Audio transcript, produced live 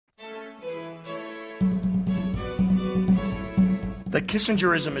That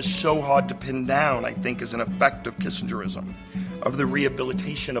Kissingerism is so hard to pin down, I think, is an effect of Kissingerism, of the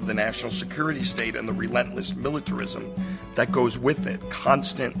rehabilitation of the national security state and the relentless militarism that goes with it.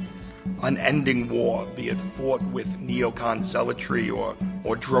 Constant, unending war, be it fought with neocon zealotry or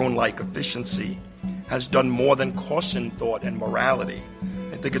drone-like efficiency, has done more than caution thought and morality.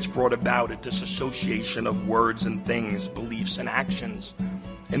 I think it's brought about a disassociation of words and things, beliefs and actions,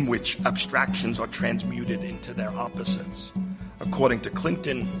 in which abstractions are transmuted into their opposites. According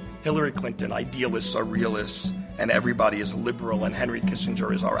to Hillary Clinton, idealists are realists, and everybody is liberal, and Henry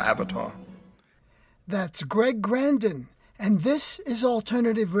Kissinger is our avatar. That's Greg Grandin, and this is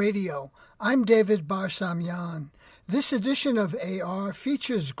Alternative Radio. I'm David Barsamyan. This edition of AR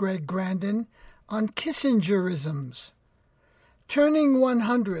features Greg Grandin on Kissingerisms. Turning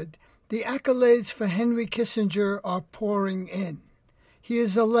 100, the accolades for Henry Kissinger are pouring in. He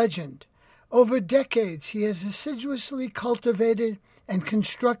is a legend. Over decades, he has assiduously cultivated and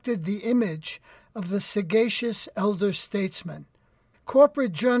constructed the image of the sagacious elder statesman.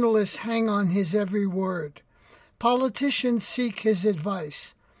 Corporate journalists hang on his every word. Politicians seek his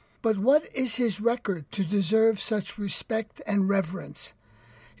advice. But what is his record to deserve such respect and reverence?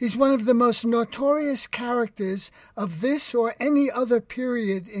 He's one of the most notorious characters of this or any other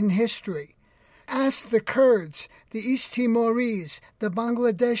period in history. Ask the Kurds, the East Timorese, the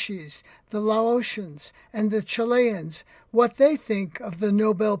Bangladeshis, the Laotians, and the Chileans what they think of the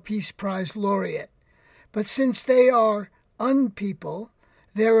Nobel Peace Prize laureate. But since they are unpeople,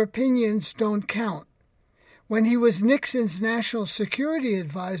 their opinions don't count. When he was Nixon's national security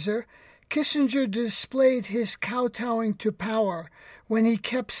advisor, Kissinger displayed his kowtowing to power when he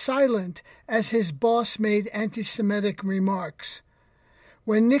kept silent as his boss made anti-Semitic remarks.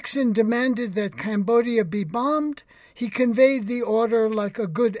 When Nixon demanded that Cambodia be bombed, he conveyed the order like a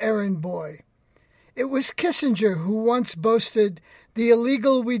good errand boy. It was Kissinger who once boasted, "The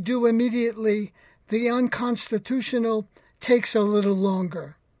illegal we do immediately, the unconstitutional takes a little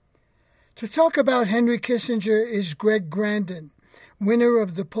longer." To talk about Henry Kissinger is Greg Grandin, winner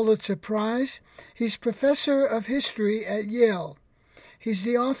of the Pulitzer Prize. He's professor of history at Yale. He's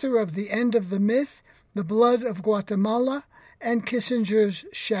the author of The End of the Myth, The Blood of Guatemala, and Kissinger's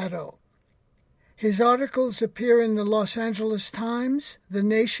Shadow. His articles appear in the Los Angeles Times, The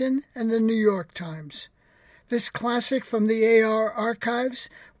Nation, and the New York Times. This classic from the AR archives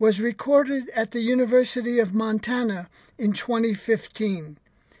was recorded at the University of Montana in 2015.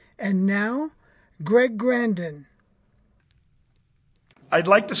 And now, Greg Grandin. I'd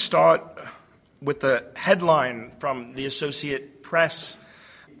like to start with the headline from the Associated Press,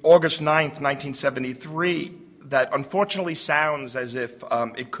 August 9th, 1973, that unfortunately sounds as if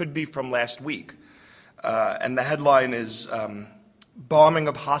it could be from last week. And the headline is Bombing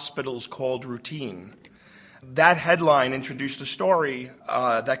of Hospitals Called Routine. That headline introduced a story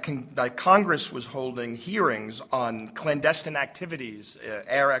that Congress was holding hearings on clandestine activities,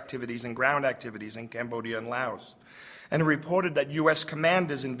 air activities and ground activities in Cambodia and Laos. And it reported that U.S.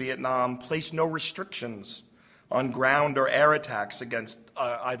 commanders in Vietnam placed no restrictions on ground or air attacks against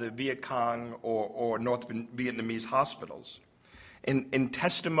either Viet Cong or North Vietnamese hospitals. In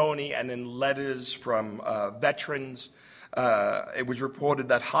testimony and in letters from veterans, it was reported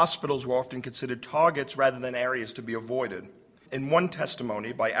that hospitals were often considered targets rather than areas to be avoided. In one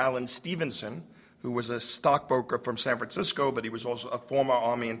testimony by Alan Stevenson, who was a stockbroker from San Francisco, but he was also a former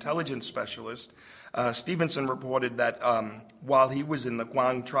Army intelligence specialist, Stevenson reported that while he was in the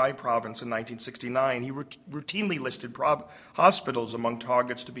Quang Tri province in 1969, he routinely listed hospitals among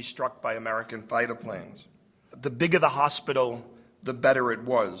targets to be struck by American fighter planes. The bigger the hospital, the better it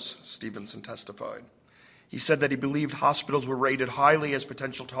was, Stevenson testified. He said that he believed hospitals were rated highly as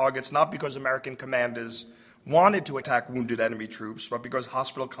potential targets, not because American commanders wanted to attack wounded enemy troops, but because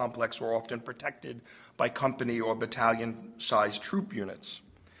hospital complexes were often protected by company or battalion-sized troop units.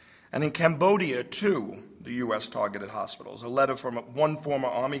 And in Cambodia, too, the U.S. targeted hospitals. A letter from one former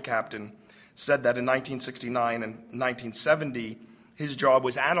Army captain said that in 1969 and 1970, his job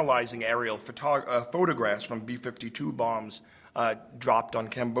was analyzing aerial photographs from B-52 bombs dropped on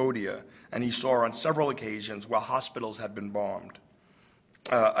Cambodia, and he saw on several occasions where hospitals had been bombed.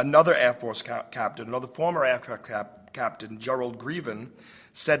 Another Air Force captain, another former aircraft captain, Gerald Greven,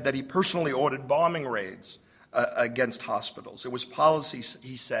 said that he personally ordered bombing raids against hospitals. It was policy,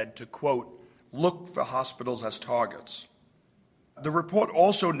 he said, to, quote, look for hospitals as targets. The report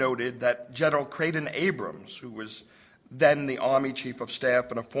also noted that General Creighton Abrams, who was then the Army Chief of Staff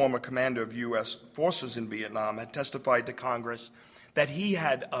and a former commander of U.S. forces in Vietnam, had testified to Congress that he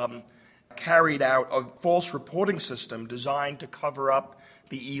had carried out a false reporting system designed to cover up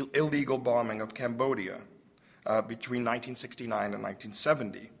the illegal bombing of Cambodia. between 1969 and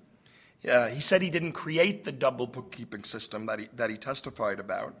 1970. He said he didn't create the double bookkeeping system that he testified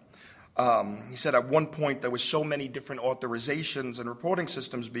about. He said at one point there were so many different authorizations and reporting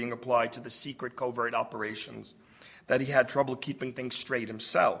systems being applied to the secret covert operations that he had trouble keeping things straight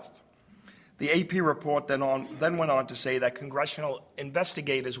himself. The AP report then went on to say that congressional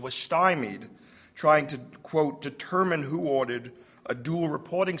investigators were stymied trying to, quote, determine who ordered a dual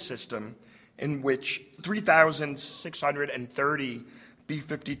reporting system in which 3,630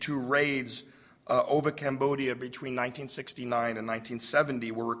 B-52 raids over Cambodia between 1969 and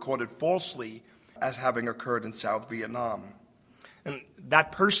 1970 were recorded falsely as having occurred in South Vietnam. And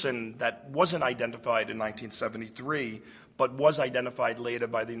that person that wasn't identified in 1973, but was identified later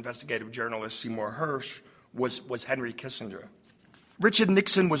by the investigative journalist Seymour Hersh, was Henry Kissinger. Richard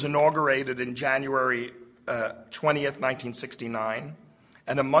Nixon was inaugurated in January 20th, 1969.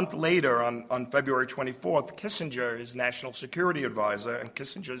 And a month later, on February 24th, Kissinger, his national security advisor, and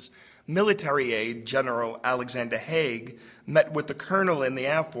Kissinger's military aide, General Alexander Haig, met with the colonel in the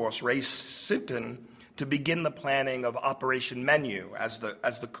Air Force, Ray Sinton, to begin the planning of Operation Menu, as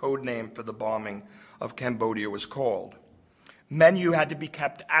the code name for the bombing of Cambodia was called. Menu had to be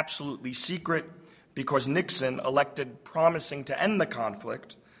kept absolutely secret because Nixon, elected promising to end the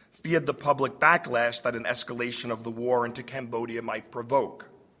conflict, feared the public backlash that an escalation of the war into Cambodia might provoke.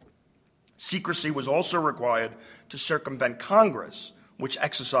 Secrecy was also required to circumvent Congress, which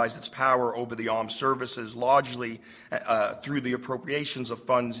exercised its power over the armed services largely through the appropriations of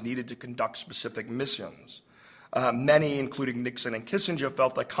funds needed to conduct specific missions. Many, including Nixon and Kissinger,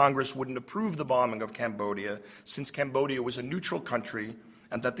 felt that Congress wouldn't approve the bombing of Cambodia since Cambodia was a neutral country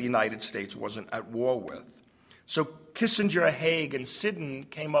and that the United States wasn't at war with. So Kissinger, Haig, and Sinton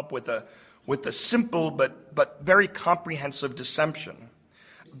came up with a simple but very comprehensive deception.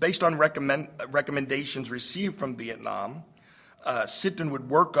 Based on recommendations received from Vietnam, Sinton would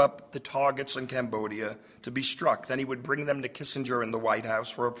work up the targets in Cambodia to be struck. Then he would bring them to Kissinger in the White House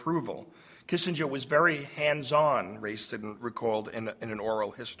for approval. Kissinger was very hands-on, Ray Sinton recalled in an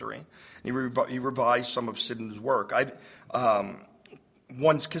oral history. He revised some of Sinton's work.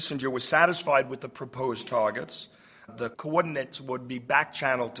 Once Kissinger was satisfied with the proposed targets, the coordinates would be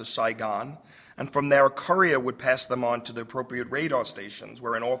back-channeled to Saigon, and from there a courier would pass them on to the appropriate radar stations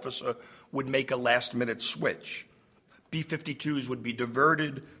where an officer would make a last-minute switch. B-52s would be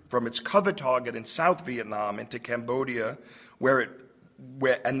diverted from its cover target in South Vietnam into Cambodia,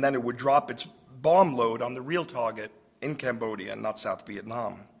 and then it would drop its bomb load on the real target in Cambodia, not South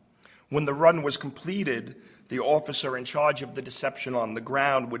Vietnam. When the run was completed, the officer in charge of the deception on the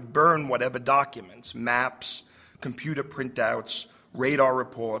ground would burn whatever documents, maps, computer printouts, radar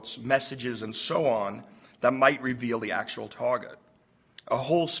reports, messages, and so on, that might reveal the actual target. A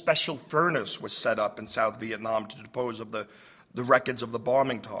whole special furnace was set up in South Vietnam to dispose of the records of the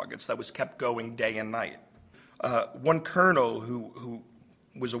bombing targets that was kept going day and night. One colonel who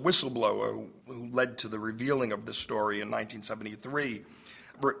was a whistleblower who led to the revealing of this story in 1973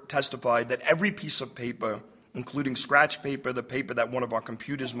 testified that every piece of paper, including scratch paper, the paper that one of our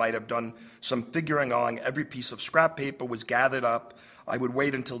computers might have done some figuring on, every piece of scrap paper was gathered up. I would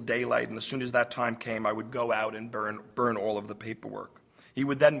wait until daylight, and as soon as that time came, I would go out and burn all of the paperwork. He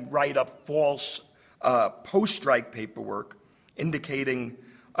would then write up false post-strike paperwork indicating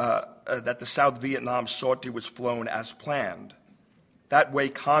that the South Vietnam sortie was flown as planned. That way,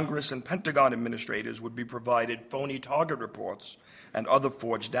 Congress and Pentagon administrators would be provided phony target reports and other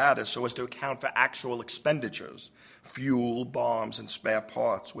forged data so as to account for actual expenditures, fuel, bombs, and spare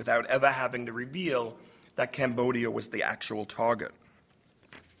parts, without ever having to reveal that Cambodia was the actual target.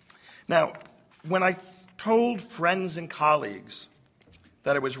 Now, when I told friends and colleagues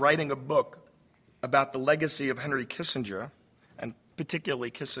that I was writing a book about the legacy of Henry Kissinger, and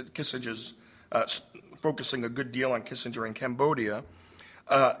particularly Kissinger's focusing a good deal on Kissinger in Cambodia,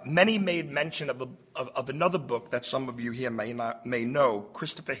 many made mention of another book that some of you here may know,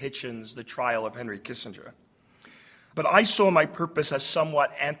 Christopher Hitchens' The Trial of Henry Kissinger. But I saw my purpose as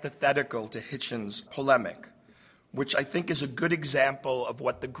somewhat antithetical to Hitchens' polemic, which I think is a good example of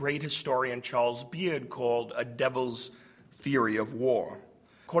what the great historian Charles Beard called a devil's theory of war.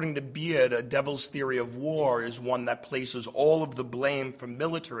 According to Beard, a devil's theory of war is one that places all of the blame for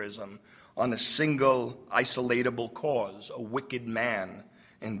militarism on a single, isolatable cause, a wicked man,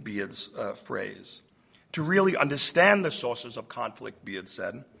 in Beard's phrase. To really understand the sources of conflict, Beard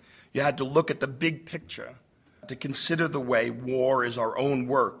said, you had to look at the big picture, to consider the way war is our own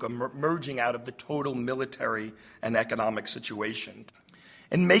work, emerging out of the total military and economic situation.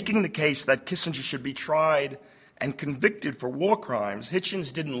 In making the case that Kissinger should be tried and convicted for war crimes,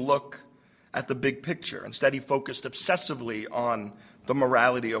 Hitchens didn't look at the big picture. Instead, he focused obsessively on the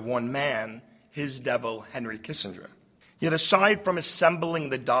morality of one man, his devil, Henry Kissinger. Yet aside from assembling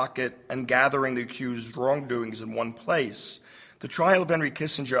the docket and gathering the accused wrongdoings in one place, the trial of Henry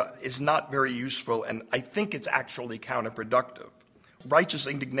Kissinger is not very useful, and I think it's actually counterproductive. Righteous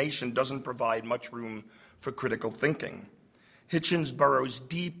indignation doesn't provide much room for critical thinking. Hitchens burrows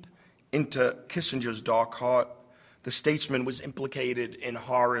deep into Kissinger's dark heart. The statesman was implicated in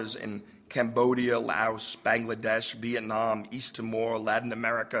horrors in Cambodia, Laos, Bangladesh, Vietnam, East Timor, Latin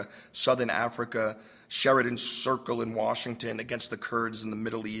America, Southern Africa, Sheridan's Circle in Washington against the Kurds in the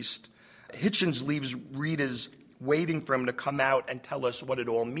Middle East. Hitchens leaves readers waiting for him to come out and tell us what it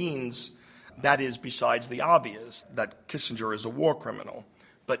all means. That is, besides the obvious, that Kissinger is a war criminal.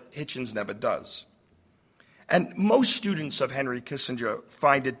 But Hitchens never does. And most students of Henry Kissinger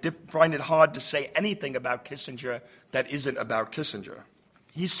find it hard to say anything about Kissinger that isn't about Kissinger.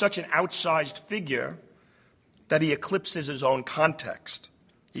 He's such an outsized figure that he eclipses his own context.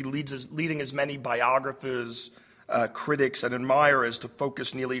 He leading as many biographers, critics, and admirers to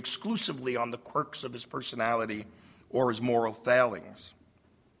focus nearly exclusively on the quirks of his personality or his moral failings.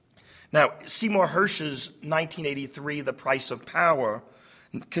 Now, Seymour Hersh's 1983 The Price of Power,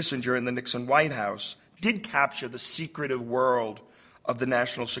 Kissinger in the Nixon White House, did capture the secretive world of the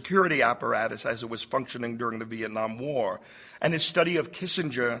national security apparatus as it was functioning during the Vietnam War. And his study of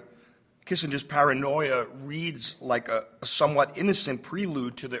Kissinger's paranoia reads like a somewhat innocent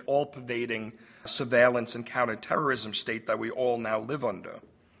prelude to the all-pervading surveillance and counterterrorism state that we all now live under.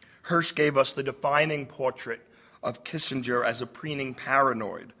 Hersh gave us the defining portrait of Kissinger as a preening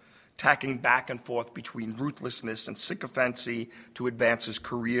paranoid, tacking back and forth between ruthlessness and sycophancy to advance his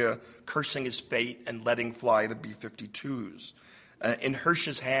career, cursing his fate and letting fly the B-52s. In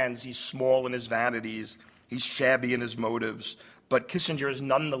Hersh's hands, he's small in his vanities, he's shabby in his motives, but Kissinger is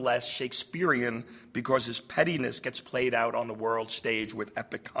nonetheless Shakespearean because his pettiness gets played out on the world stage with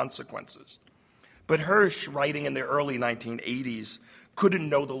epic consequences. But Hersh, writing in the early 1980s, couldn't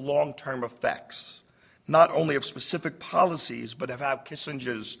know the long-term effects, not only of specific policies, but of how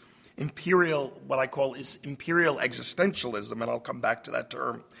Kissinger's what I call imperial existentialism, and I'll come back to that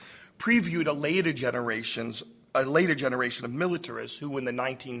term, previewed a later generation of militarists who in the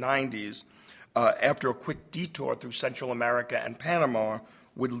 1990s, after a quick detour through Central America and Panama,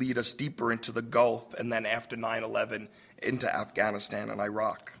 would lead us deeper into the Gulf and then after 9/11 into Afghanistan and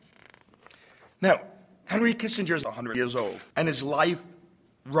Iraq. Now, Henry Kissinger is 100 years old, and his life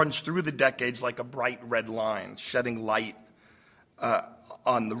runs through the decades like a bright red line, shedding light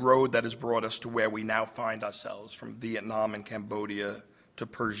on the road that has brought us to where we now find ourselves, from Vietnam and Cambodia to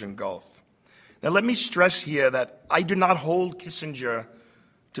Persian Gulf. Now, let me stress here that I do not hold Kissinger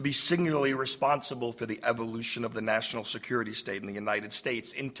to be singularly responsible for the evolution of the national security state in the United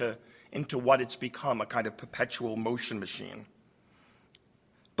States into what it's become, a kind of perpetual motion machine.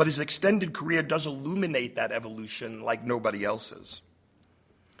 But his extended career does illuminate that evolution like nobody else's.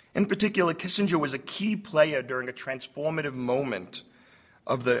 In particular, Kissinger was a key player during a transformative moment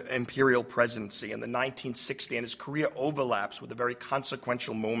of the imperial presidency in the 1960s, and his career overlaps with a very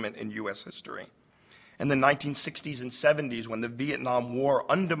consequential moment in U.S. history. In the 1960s and 70s, when the Vietnam War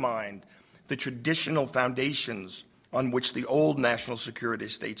undermined the traditional foundations on which the old national security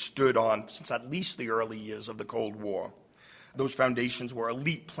state stood on since at least the early years of the Cold War. Those foundations were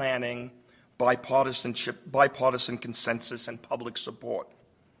elite planning, bipartisan consensus, and public support.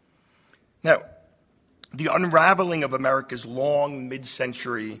 Now, the unraveling of America's long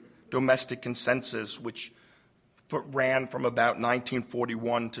mid-century domestic consensus, which ran from about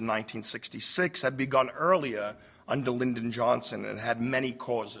 1941 to 1966, had begun earlier under Lyndon Johnson and had many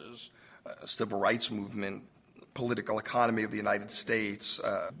causes: civil rights movement, political economy of the United States,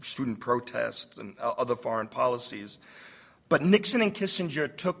 student protests, and other foreign policies. But Nixon and Kissinger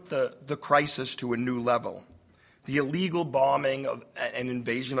took the crisis to a new level. The illegal bombing of an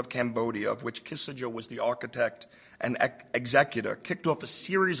invasion of Cambodia, of which Kissinger was the architect and executor, kicked off a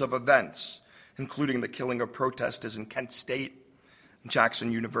series of events, including the killing of protesters in Kent State and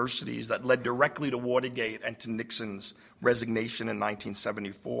Jackson universities, that led directly to Watergate and to Nixon's resignation in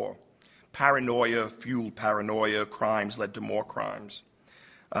 1974. Paranoia fueled paranoia, crimes led to more crimes.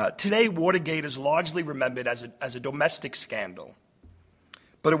 Today, Watergate is largely remembered as a domestic scandal,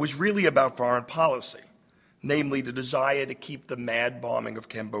 but it was really about foreign policy, namely the desire to keep the mad bombing of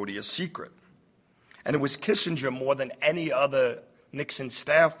Cambodia secret. And it was Kissinger, more than any other Nixon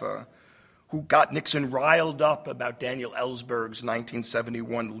staffer, who got Nixon riled up about Daniel Ellsberg's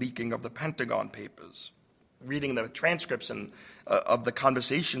 1971 leaking of the Pentagon Papers. reading the transcripts of the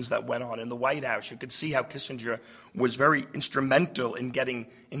conversations that went on in the White House, you could see how Kissinger was very instrumental in getting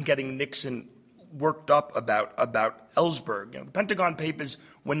Nixon worked up about Ellsberg. The Pentagon Papers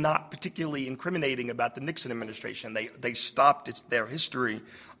were not particularly incriminating about the Nixon administration. They stopped their history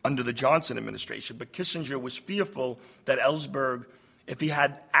under the Johnson administration. But Kissinger was fearful that Ellsberg, if he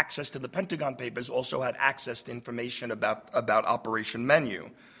had access to the Pentagon Papers, also had access to information about Operation Menu.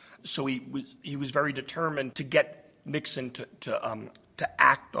 So he was very determined to get Nixon to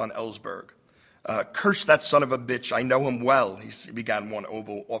act on Ellsberg. Curse that son of a bitch. I know him well, he began one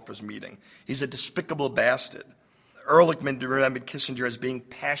Oval Office meeting. He's a despicable bastard. Ehrlichman remembered Kissinger as being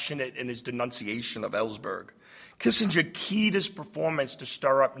passionate in his denunciation of Ellsberg. Kissinger keyed his performance to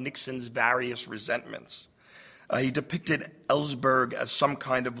stir up Nixon's various resentments. He depicted Ellsberg as some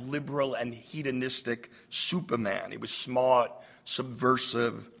kind of liberal and hedonistic Superman. He was smart,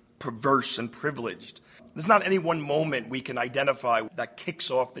 subversive, perverse, and privileged. There's not any one moment we can identify that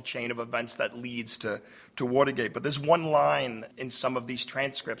kicks off the chain of events that leads to Watergate. But there's one line in some of these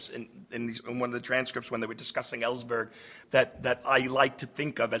transcripts, in one of the transcripts when they were discussing Ellsberg, that I like to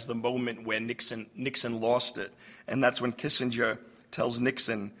think of as the moment where Nixon lost it. And that's when Kissinger tells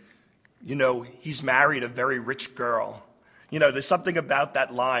Nixon, he's married a very rich girl. There's something about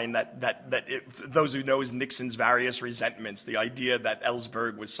that line that those who know Nixon's various resentments, the idea that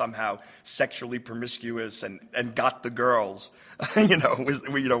Ellsberg was somehow sexually promiscuous and got the girls,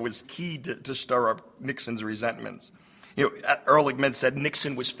 was key to stir up Nixon's resentments. Ehrlichman said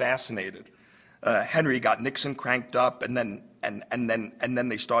Nixon was fascinated. Henry got Nixon cranked up, and then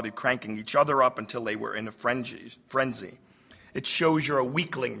they started cranking each other up until they were in a frenzy. It shows you're a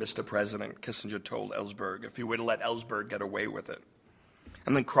weakling, Mr. President, Kissinger told Ellsberg, if you were to let Ellsberg get away with it.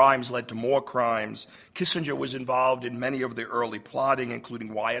 And then crimes led to more crimes. Kissinger was involved in many of the early plotting,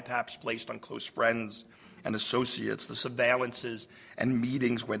 including wiretaps placed on close friends and associates, the surveillances and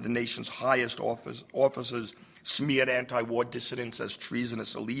meetings where the nation's highest officers smeared anti-war dissidents as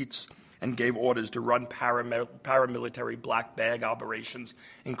treasonous elites and gave orders to run paramilitary black bag operations,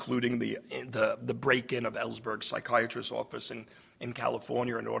 including the break-in of Ellsberg's psychiatrist's office in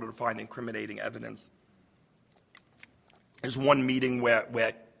California in order to find incriminating evidence. There's one meeting where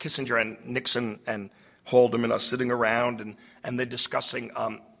Kissinger and Nixon and Haldeman are sitting around and they're discussing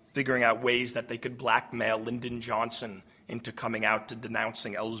figuring out ways that they could blackmail Lyndon Johnson into coming out to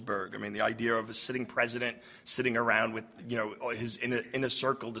denouncing Ellsberg. I mean, the idea of a sitting president sitting around with, his in a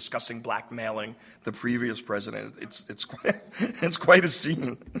circle discussing blackmailing the previous president. It's quite a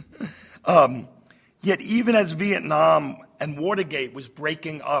scene. Yet even as Vietnam and Watergate was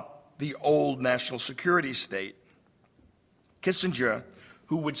breaking up the old national security state, Kissinger,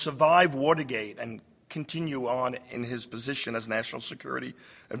 who would survive Watergate and continue on in his position as National Security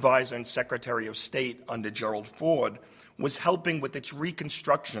Advisor and Secretary of State under Gerald Ford, was helping with its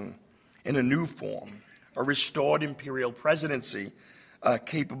reconstruction in a new form, a restored imperial presidency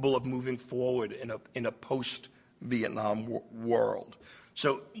capable of moving forward in a post-Vietnam world.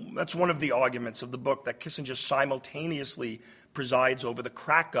 So that's one of the arguments of the book, that Kissinger simultaneously presides over the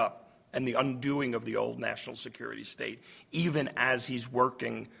crack-up and the undoing of the old national security state, even as he's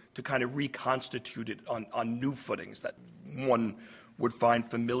working to kind of reconstitute it on new footings that one would find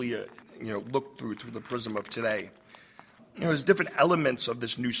familiar, look through the prism of today. There's different elements of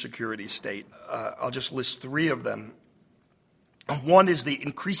this new security state. I'll just list three of them. One is the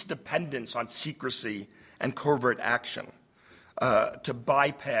increased dependence on secrecy and covert action to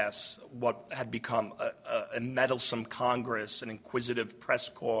bypass what had become a meddlesome Congress, an inquisitive press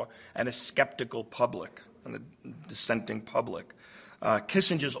corps, and a skeptical public, and a dissenting public.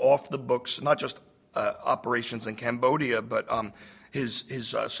 Kissinger's off the books, not just operations in Cambodia, but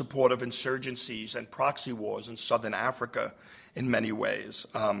his support of insurgencies and proxy wars in southern Africa in many ways,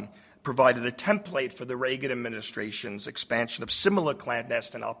 provided a template for the Reagan administration's expansion of similar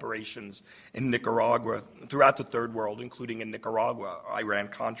clandestine operations in Nicaragua, throughout the Third World, including in Nicaragua,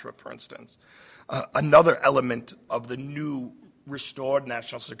 Iran-Contra, for instance. Another element of the new restored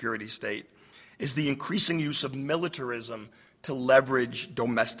national security state is the increasing use of militarism to leverage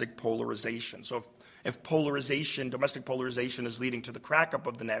domestic polarization. So if domestic polarization is leading to the crack-up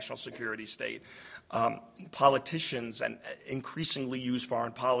of the national security state, politicians and increasingly use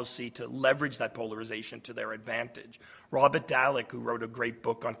foreign policy to leverage that polarization to their advantage. Robert Dallek, who wrote a great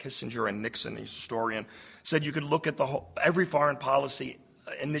book on Kissinger and Nixon, he's a historian, said you could look at every foreign policy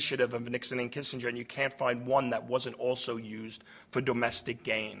initiative of Nixon and Kissinger, and you can't find one that wasn't also used for domestic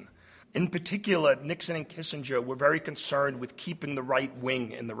gain. In particular, Nixon and Kissinger were very concerned with keeping the right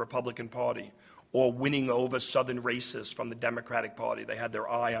wing in the Republican Party, or winning over Southern racists from the Democratic Party. They had their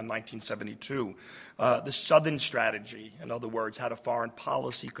eye on 1972. The Southern strategy, in other words, had a foreign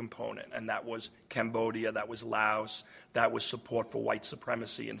policy component, and that was Cambodia, that was Laos, that was support for white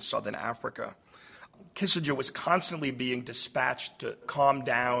supremacy in Southern Africa. Kissinger was constantly being dispatched to calm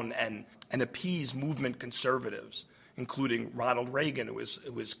down and appease movement conservatives, including Ronald Reagan, who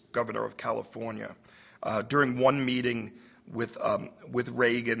was governor of California. During one meeting with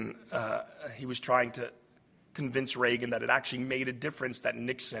Reagan, he was trying to convince Reagan that it actually made a difference that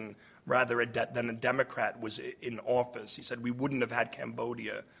Nixon, rather than a Democrat, was in office. He said, we wouldn't have had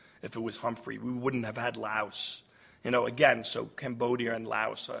Cambodia if it was Humphrey. We wouldn't have had Laos. Again, so Cambodia and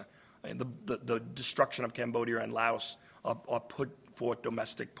Laos, the destruction of Cambodia and Laos are put for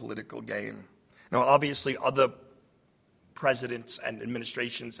domestic political gain. Now, obviously, other presidents and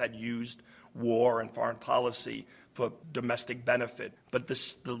administrations had used war and foreign policy for domestic benefit, but the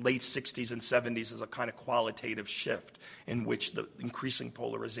late 60s and 70s is a kind of qualitative shift in which the increasing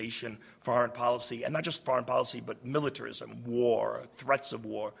polarization, foreign policy, and not just foreign policy, but militarism, war, threats of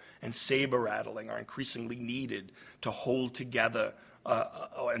war, and saber-rattling are increasingly needed to hold together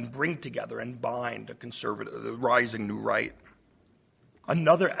and bring together and bind the rising new right.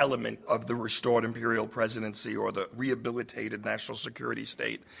 Another element of the restored imperial presidency or the rehabilitated national security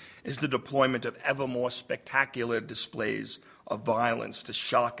state is the deployment of ever more spectacular displays of violence to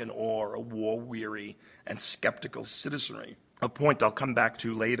shock and awe a war-weary and skeptical citizenry, a point I'll come back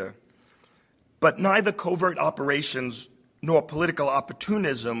to later. But neither covert operations nor political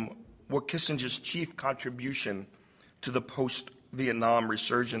opportunism were Kissinger's chief contribution to the post-Vietnam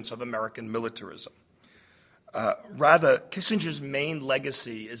resurgence of American militarism. Rather, Kissinger's main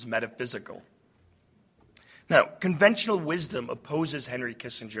legacy is metaphysical. Now, conventional wisdom opposes Henry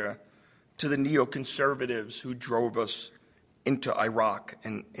Kissinger to the neoconservatives who drove us into Iraq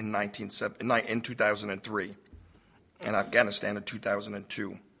in 2003 and Afghanistan in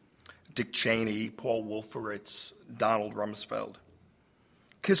 2002. Dick Cheney, Paul Wolfowitz, Donald Rumsfeld.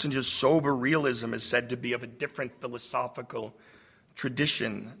 Kissinger's sober realism is said to be of a different philosophical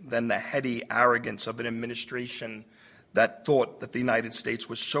tradition than the heady arrogance of an administration that thought that the United States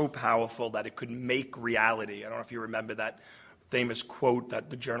was so powerful that it could make reality. I don't know if you remember that famous quote that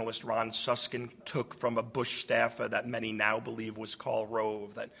the journalist Ron Susskind took from a Bush staffer that many now believe was Karl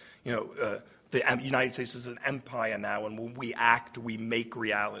Rove, that the United States is an empire now, and when we act, we make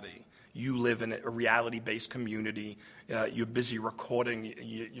reality. You live in a reality-based community. You're busy recording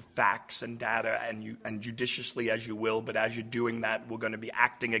your facts and data and judiciously as you will, but as you're doing that, we're going to be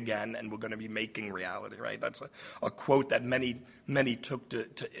acting again and we're going to be making reality, right? That's a quote that many took to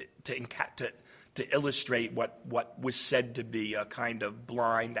illustrate what was said to be a kind of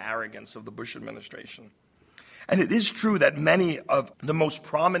blind arrogance of the Bush administration. And it is true that many of the most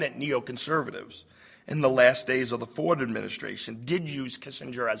prominent neoconservatives in the last days of the Ford administration did use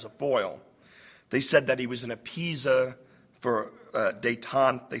Kissinger as a foil. They said that he was an appeaser for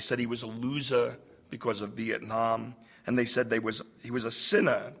détente. They said he was a loser because of Vietnam. And they said he was a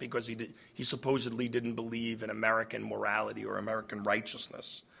sinner because he supposedly didn't believe in American morality or American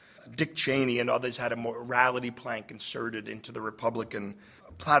righteousness. Dick Cheney and others had a morality plank inserted into the Republican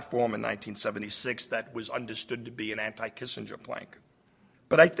platform in 1976 that was understood to be an anti-Kissinger plank.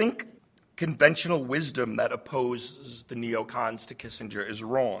 But I think conventional wisdom that opposes the neocons to Kissinger is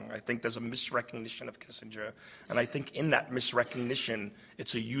wrong. I think there's a misrecognition of Kissinger, and I think in that misrecognition,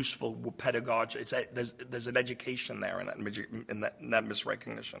 it's a useful pedagogy. There's an education there in that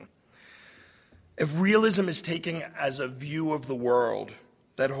misrecognition. If realism is taken as a view of the world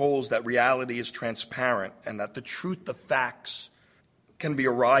that holds that reality is transparent and that the truth of facts can be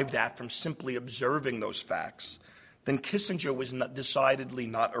arrived at from simply observing those facts, then Kissinger was decidedly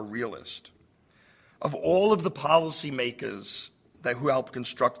not a realist. Of all of the policymakers who helped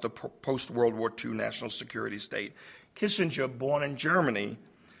construct the post-World War II national security state, Kissinger, born in Germany,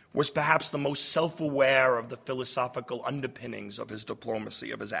 was perhaps the most self-aware of the philosophical underpinnings of his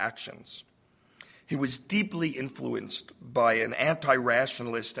diplomacy, of his actions. He was deeply influenced by an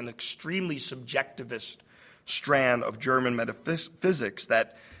anti-rationalist and extremely subjectivist strand of German metaphysics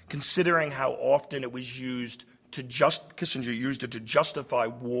that, considering how often it was used Kissinger used it to justify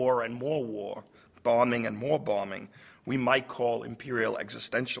war and more war, bombing and more bombing, we might call imperial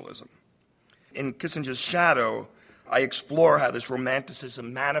existentialism. In Kissinger's Shadow, I explore how this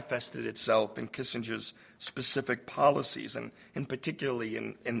romanticism manifested itself in Kissinger's specific policies, and particularly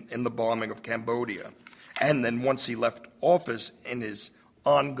in the bombing of Cambodia, and then once he left office in his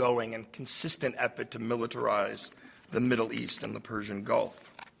ongoing and consistent effort to militarize the Middle East and the Persian Gulf.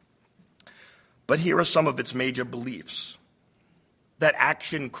 But here are some of its major beliefs. that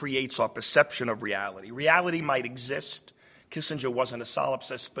action creates our perception of reality. Reality might exist. Kissinger wasn't a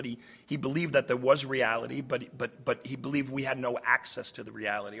solipsist, but he believed that there was reality, but he believed we had no access to the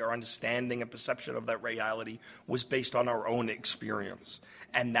reality. Our understanding and perception of that reality was based on our own experience,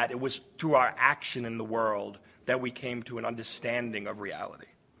 and that it was through our action in the world that we came to an understanding of reality.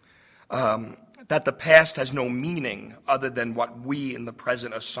 That the past has no meaning other than what we in the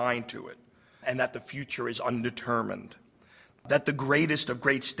present assign to it, and that the future is undetermined. That the greatest of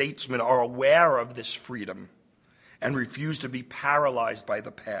great statesmen are aware of this freedom and refuse to be paralyzed by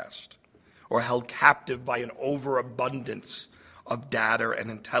the past or held captive by an overabundance of data and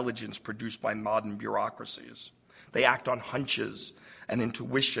intelligence produced by modern bureaucracies. They act on hunches and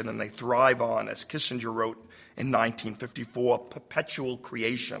intuition, and they thrive on, as Kissinger wrote in 1954, perpetual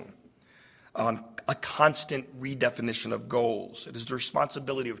creation, on a constant redefinition of goals. It is the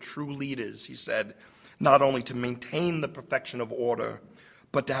responsibility of true leaders, he said, not only to maintain the perfection of order,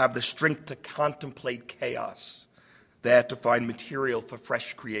 but to have the strength to contemplate chaos, there to find material for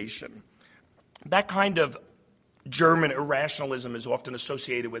fresh creation. That kind of German irrationalism is often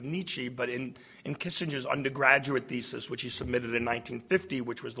associated with Nietzsche, but in Kissinger's undergraduate thesis, which he submitted in 1950,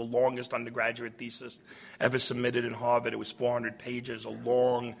 which was the longest undergraduate thesis ever submitted in Harvard, it was 400 pages, a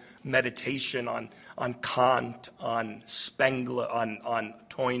long meditation on Kant, on Spengler, on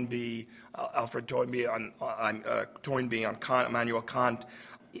Toynbee, Alfred Toynbee, on Toynbee, on Kant, Immanuel Kant.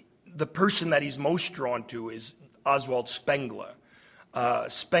 The person that he's most drawn to is Oswald Spengler.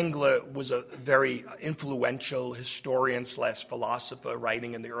 Spengler was a very influential historian / philosopher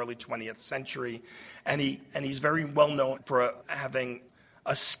writing in the early 20th century, and he's very well known for having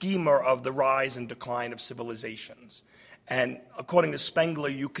a schema of the rise and decline of civilizations. And according to Spengler,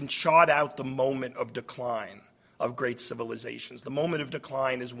 you can chart out the moment of decline of great civilizations. The moment of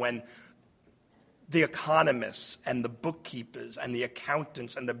decline is when the economists and the bookkeepers and the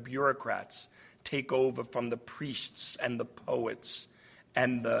accountants and the bureaucrats take over from the priests and the poets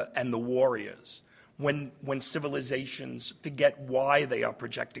and the warriors. When civilizations forget why they are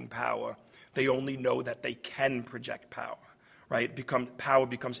projecting power, they only know that they can project power, right? Power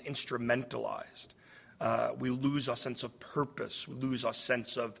becomes instrumentalized. We lose our sense of purpose. We lose our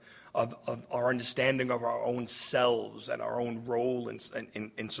sense of our understanding of our own selves and our own role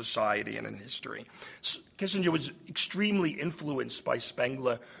in society and in history. Kissinger was extremely influenced by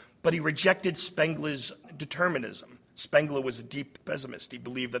Spengler, but he rejected Spengler's determinism. Spengler was a deep pessimist. He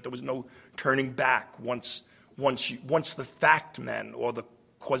believed that there was no turning back once the fact men or the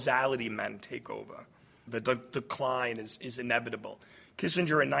causality men take over. The decline is inevitable.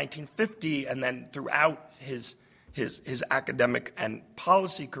 Kissinger in 1950 and then throughout his academic and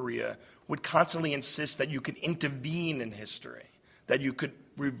policy career would constantly insist that you could intervene in history, that you could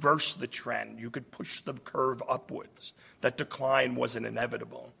reverse the trend, you could push the curve upwards, that decline wasn't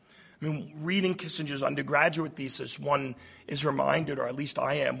inevitable. I mean, reading Kissinger's undergraduate thesis, one is reminded, or at least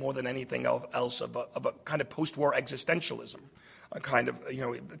I am more than anything else, of a kind of post-war existentialism. A kind of,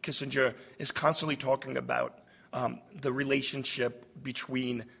 Kissinger is constantly talking about the relationship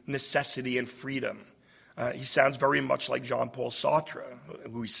between necessity and freedom. He sounds very much like Jean-Paul Sartre,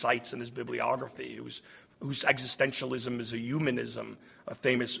 who he cites in his bibliography, whose existentialism is a humanism, a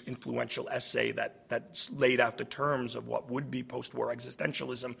famous influential essay that laid out the terms of what would be post-war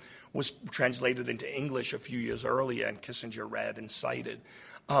existentialism, was translated into English a few years earlier, and Kissinger read and cited.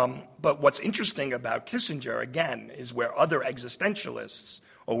 But what's interesting about Kissinger, again, is where other existentialists,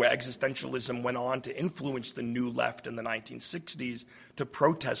 or where existentialism went on to influence the New Left in the 1960s to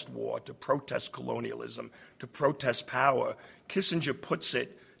protest war, to protest colonialism, to protest power, Kissinger puts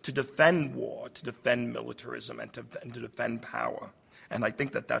it to defend war, to defend militarism, and to defend power. And I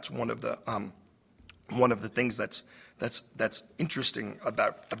think that that's one of the things that's interesting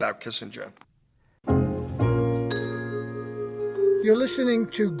about Kissinger. You're listening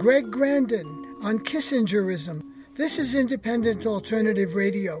to Greg Grandin on Kissingerism. This is Independent Alternative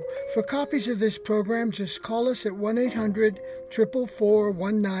Radio. For copies of this program, just call us at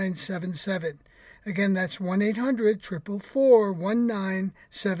 1-800-444-1977. Again, that's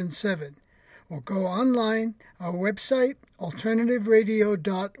 1-800-444-1977. Or go online, our website,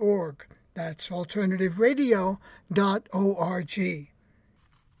 alternativeradio.org. That's alternativeradio.org.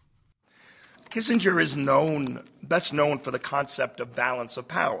 Kissinger is best known for the concept of balance of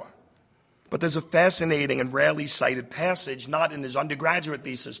power. But there's a fascinating and rarely cited passage, not in his undergraduate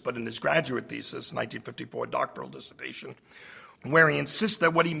thesis, but in his graduate thesis, 1954 doctoral dissertation, where he insists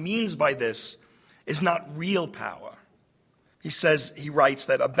that what he means by this is not real power. He writes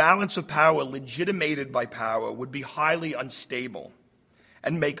that a balance of power legitimated by power would be highly unstable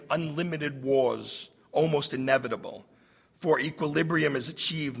and make unlimited wars almost inevitable, For equilibrium is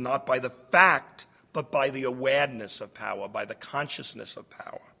achieved not by the fact, but by the awareness of power, by the consciousness of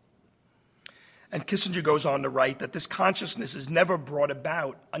power. And Kissinger goes on to write that this consciousness is never brought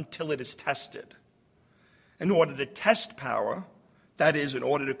about until it is tested. In order to test power, that is, in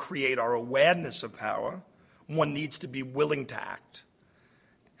order to create our awareness of power, one needs to be willing to act.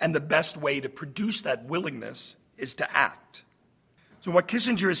 And the best way to produce that willingness is to act. So what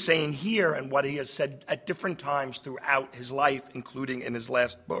Kissinger is saying here, and what he has said at different times throughout his life, including in his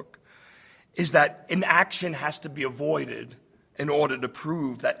last book, is that inaction has to be avoided in order to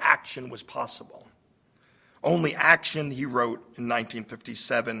prove that action was possible. Only action, he wrote in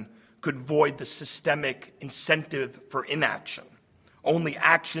 1957, could void the systemic incentive for inaction. Only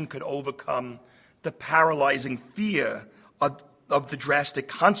action could overcome the paralyzing fear of the drastic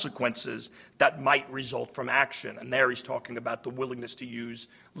consequences that might result from action. And there he's talking about the willingness to use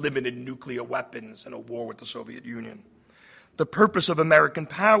limited nuclear weapons in a war with the Soviet Union. The purpose of American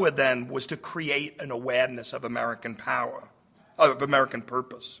power, then, was to create an awareness of American power, of American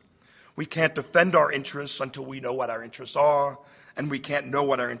purpose. We can't defend our interests until we know what our interests are, and we can't know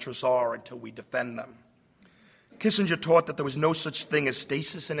what our interests are until we defend them. Kissinger taught that there was no such thing as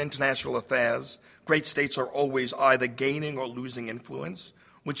stasis in international affairs. Great states are always either gaining or losing influence,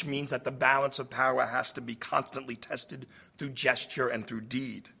 which means that the balance of power has to be constantly tested through gesture and through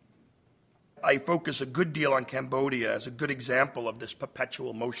deed. I focus a good deal on Cambodia as a good example of this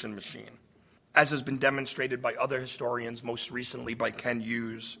perpetual motion machine, as has been demonstrated by other historians, most recently by Ken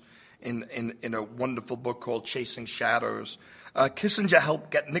Hughes, in a wonderful book called Chasing Shadows. Kissinger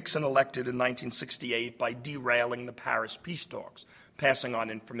helped get Nixon elected in 1968 by derailing the Paris peace talks, passing on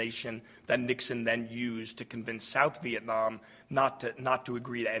information that Nixon then used to convince South Vietnam not to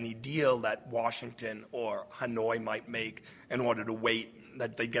agree to any deal that Washington or Hanoi might make in order to wait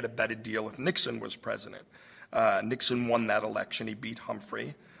that they'd get a better deal if Nixon was president. Nixon won that election. He beat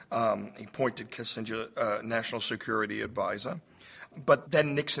Humphrey. He appointed Kissinger national security advisor. But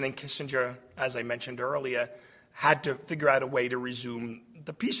then Nixon and Kissinger, as I mentioned earlier, had to figure out a way to resume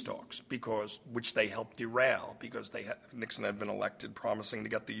the peace talks, which they helped derail, because Nixon had been elected promising to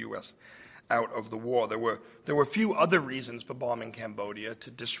get the U.S. out of the war. There were a few other reasons for bombing Cambodia: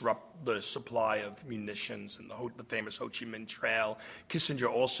 to disrupt the supply of munitions and the famous Ho Chi Minh Trail. Kissinger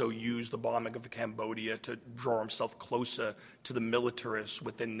also used the bombing of Cambodia to draw himself closer to the militarists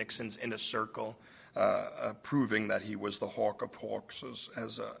within Nixon's inner circle, proving that he was the hawk of hawks,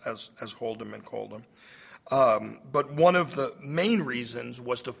 as Haldeman called him. But one of the main reasons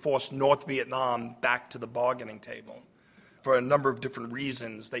was to force North Vietnam back to the bargaining table. For a number of different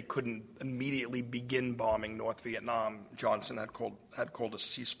reasons, they couldn't immediately begin bombing North Vietnam. Johnson had called a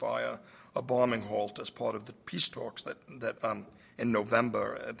ceasefire, a bombing halt, as part of the peace talks that in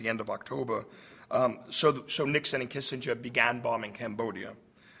November, at the end of October. So Nixon and Kissinger began bombing Cambodia.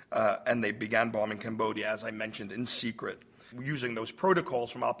 And they began bombing Cambodia, as I mentioned, in secret, using those protocols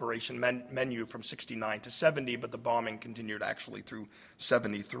from Operation Menu from 69 to 70, but the bombing continued actually through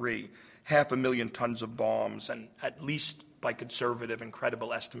 73. 500,000 tons of bombs, and at least by conservative and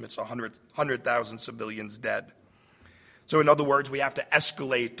credible estimates, 100,000 civilians dead. So in other words, we have to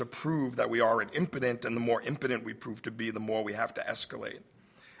escalate to prove that we are impotent, and the more impotent we prove to be, the more we have to escalate.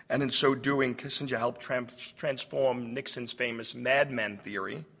 And in so doing, Kissinger helped transform Nixon's famous madmen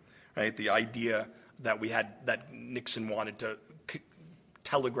theory, right? The idea that Nixon wanted to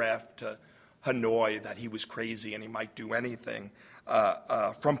telegraph to Hanoi that he was crazy and he might do anything,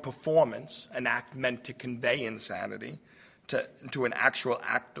 from performance, an act meant to convey insanity, to an actual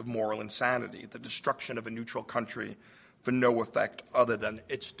act of moral insanity, the destruction of a neutral country for no effect other than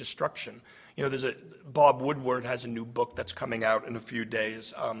its destruction. You know, Bob Woodward has a new book that's coming out in a few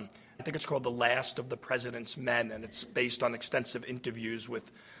days. I think it's called The Last of the President's Men, and it's based on extensive interviews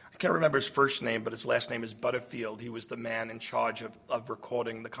with, I can't remember his first name, but his last name is Butterfield. He was the man in charge of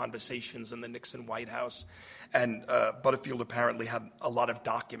recording the conversations in the Nixon White House. And Butterfield apparently had a lot of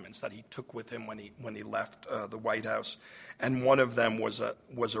documents that he took with him when he left the White House. And one of them was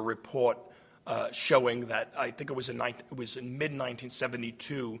a report showing that, I think it was in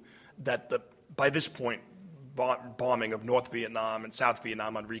mid-1972, that by this point, bombing of North Vietnam and South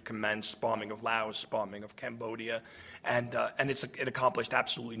Vietnam had recommenced, bombing of Laos, bombing of Cambodia, and it accomplished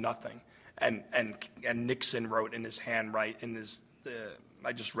absolutely nothing. And Nixon wrote in his handwrite,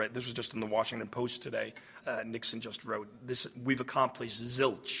 I just read, this was just in the Washington Post today, Nixon just wrote, we've accomplished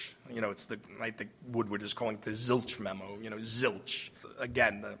zilch. You know, I think Woodward is calling it the zilch memo, zilch.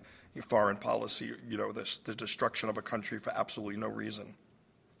 Again, the foreign policy, the destruction of a country for absolutely no reason.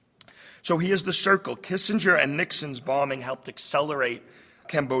 So here's the circle. Kissinger and Nixon's bombing helped accelerate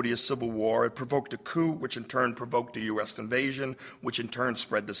Cambodia's civil war. It provoked a coup, which in turn provoked a U.S. invasion, which in turn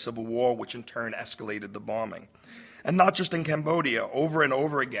spread the civil war, which in turn escalated the bombing. And not just in Cambodia, over and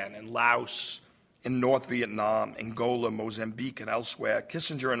over again in Laos, in North Vietnam, Angola, Mozambique, and elsewhere,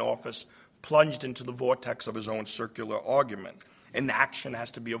 Kissinger in office plunged into the vortex of his own circular argument. Inaction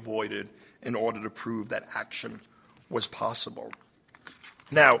has to be avoided in order to prove that action was possible.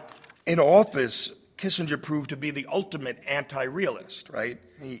 Now, in office, Kissinger proved to be the ultimate anti-realist, right?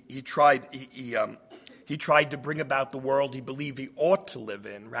 He tried to bring about the world he believed he ought to live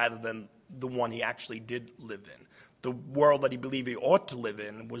in rather than the one he actually did live in. The world that he believed he ought to live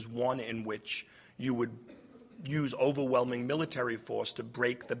in was one in which you would use overwhelming military force to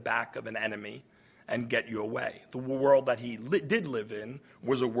break the back of an enemy and get your way. The world that he did live in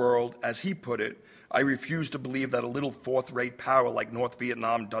was a world, as he put it, I refuse to believe that a little fourth-rate power like North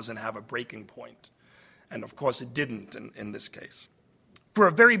Vietnam doesn't have a breaking point. And of course it didn't in this case. For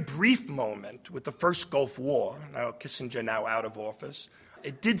a very brief moment with the first Gulf War, now Kissinger now out of office,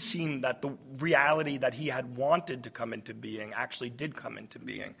 it did seem that the reality that he had wanted to come into being actually did come into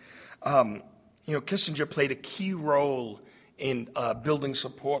being. Kissinger played a key role in building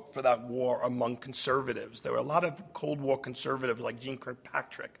support for that war among conservatives. There were a lot of Cold War conservatives like Jeane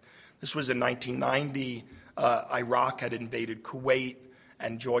Kirkpatrick. This was in 1990. Iraq had invaded Kuwait,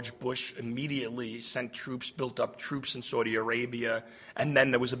 and George Bush immediately sent troops, built up troops in Saudi Arabia, and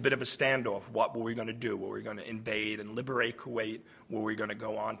then there was a bit of a standoff. What were we going to do? Were we going to invade and liberate Kuwait? Were we going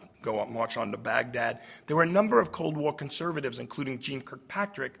to march on to Baghdad? There were a number of Cold War conservatives, including Jeane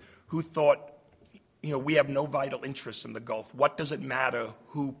Kirkpatrick, who thought, we have no vital interest in the Gulf. What does it matter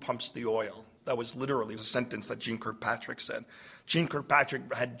who pumps the oil? That was literally a sentence that Jeane Kirkpatrick said. Jeane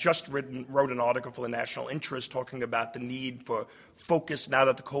Kirkpatrick had just wrote an article for the National Interest talking about the need for focus, now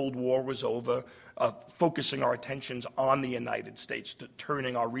that the Cold War was over, focusing our attentions on the United States,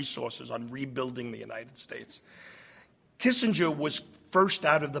 turning our resources on rebuilding the United States. Kissinger was first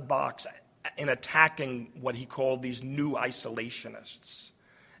out of the box in attacking what he called these new isolationists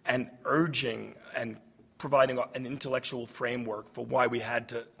and urging and providing an intellectual framework for why we had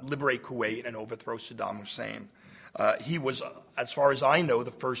to liberate Kuwait and overthrow Saddam Hussein. He was, as far as I know,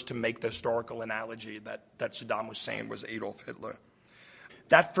 the first to make the historical analogy that Saddam Hussein was Adolf Hitler.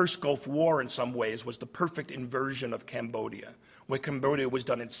 That first Gulf War, in some ways, was the perfect inversion of Cambodia, where Cambodia was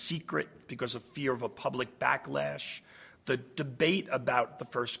done in secret because of fear of a public backlash. The debate about the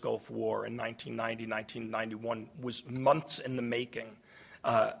first Gulf War in 1990, 1991 was months in the making.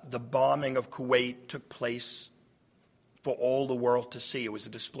 The bombing of Kuwait took place for all the world to see. It was a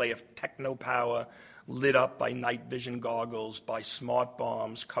display of techno-power, lit up by night vision goggles, by smart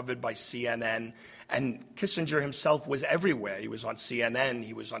bombs, covered by CNN. And Kissinger himself was everywhere. He was on CNN,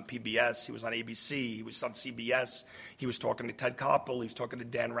 he was on PBS, he was on ABC, he was on CBS. He was talking to Ted Koppel, he was talking to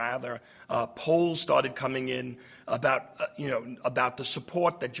Dan Rather. Polls started coming in about the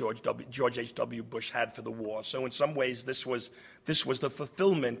support that George H.W. Bush had for the war. So in some ways, this was the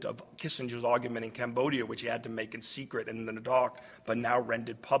fulfillment of Kissinger's argument in Cambodia, which he had to make in secret and in the dark, but now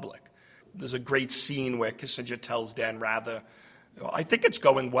rendered public. There's a great scene where Kissinger tells Dan Rather, I think it's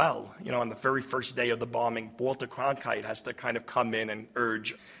going well. On the very first day of the bombing, Walter Cronkite has to kind of come in and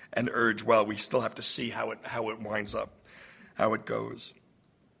urge, well, we still have to see how it winds up, how it goes.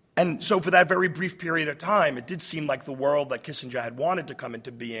 And so for that very brief period of time, it did seem like the world that Kissinger had wanted to come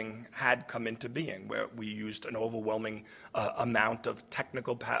into being had come into being, where we used an overwhelming amount of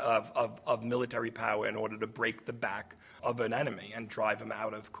technical of military power in order to break the back of an enemy and drive him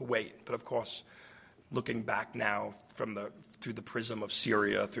out of Kuwait. But of course, looking back now through the prism of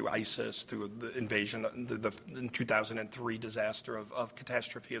Syria, through ISIS, through the invasion, the 2003 disaster of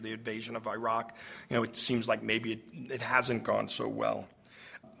catastrophe of the invasion of Iraq, it seems like maybe it hasn't gone so well.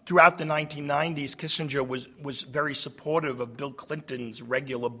 Throughout the 1990s, Kissinger was very supportive of Bill Clinton's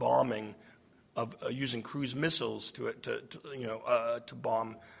regular bombing of using cruise missiles to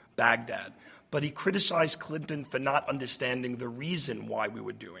bomb Baghdad. But he criticized Clinton for not understanding the reason why we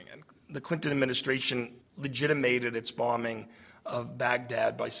were doing it. The Clinton administration legitimated its bombing of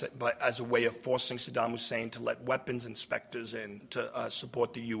Baghdad as a way of forcing Saddam Hussein to let weapons inspectors in to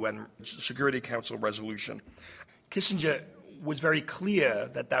support the UN Security Council resolution. Kissinger was very clear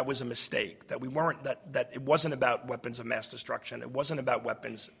that was a mistake, that it wasn't about weapons of mass destruction, it wasn't about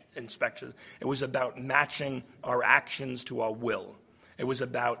weapons inspections, it was about matching our actions to our will. It was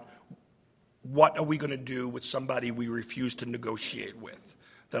about what are we going to do with somebody we refuse to negotiate with?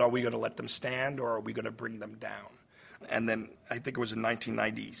 That are we going to let them stand or are we going to bring them down? And then I think it was in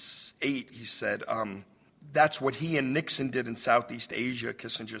 1998 he said, that's what he and Nixon did in Southeast Asia,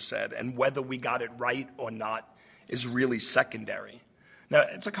 Kissinger said, and whether we got it right or not is really secondary. Now,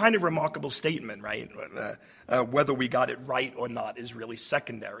 it's a kind of remarkable statement, right? Whether we got it right or not is really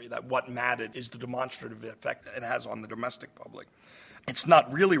secondary, that what mattered is the demonstrative effect it has on the domestic public. It's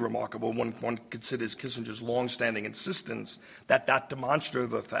not really remarkable when one considers Kissinger's longstanding insistence that that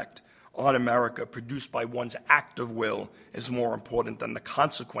demonstrative effect on America produced by one's act of will is more important than the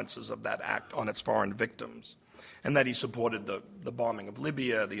consequences of that act on its foreign victims, and that he supported the bombing of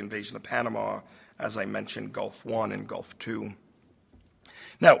Libya, the invasion of Panama, as I mentioned, Gulf I and Gulf II.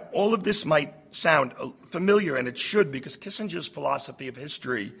 Now, all of this might sound familiar, and it should, because Kissinger's philosophy of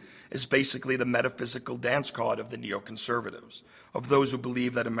history is basically the metaphysical dance card of the neoconservatives, of those who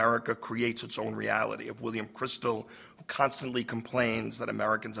believe that America creates its own reality, of William Kristol, who constantly complains that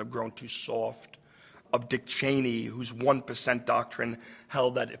Americans have grown too soft, of Dick Cheney, whose 1% doctrine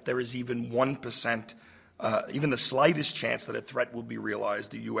held that if there is even 1%, even the slightest chance that a threat will be realized,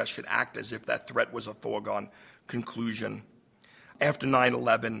 the U.S. should act as if that threat was a foregone conclusion. After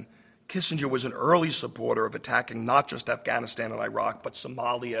 9/11, Kissinger was an early supporter of attacking not just Afghanistan and Iraq, but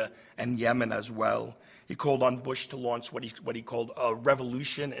Somalia and Yemen as well. He called on Bush to launch what he called a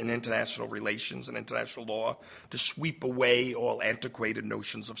revolution in international relations and international law to sweep away all antiquated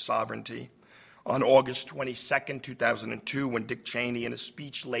notions of sovereignty. On August 22, 2002, when Dick Cheney in a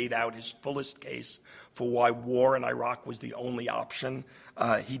speech laid out his fullest case for why war in Iraq was the only option,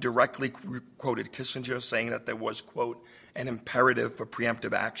 he directly quoted Kissinger saying that there was, quote, an imperative for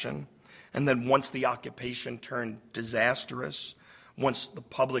preemptive action. And then once the occupation turned disastrous, once the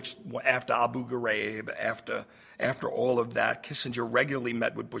public, after Abu Ghraib, after all of that, Kissinger regularly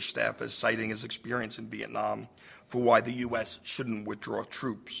met with Bush staffers, citing his experience in Vietnam for why the U.S. shouldn't withdraw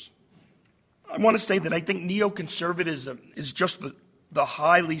troops. I want to say that I think neoconservatism is just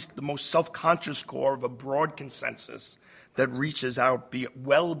the most self-conscious core of a broad consensus that reaches out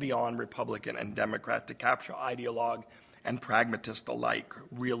well beyond Republican and Democrat to capture ideologue and pragmatist alike,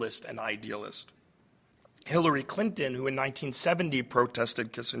 realist and idealist. Hillary Clinton, who in 1970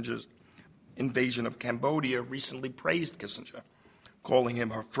 protested Kissinger's invasion of Cambodia, recently praised Kissinger, calling him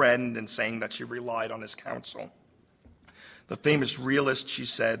her friend and saying that she relied on his counsel. The famous realist, she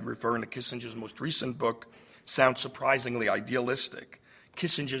said, referring to Kissinger's most recent book, sounds surprisingly idealistic.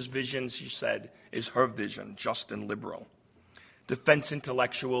 Kissinger's vision, she said, is her vision, just and liberal. Defense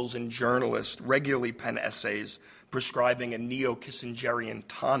intellectuals and journalists regularly pen essays prescribing a neo-Kissingerian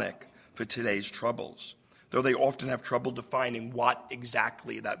tonic for today's troubles, though they often have trouble defining what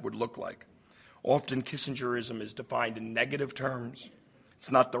exactly that would look like. Often Kissingerism is defined in negative terms.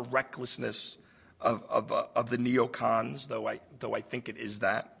 It's not the recklessness of the neocons, though I think it is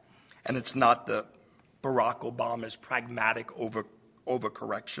that. And it's not the Barack Obama's pragmatic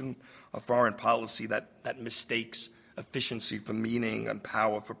overcorrection of foreign policy that mistakes efficiency for meaning and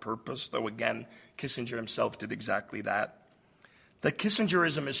power for purpose, though again, Kissinger himself did exactly that. That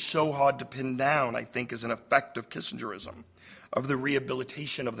Kissingerism is so hard to pin down, I think, is an effect of Kissingerism, of the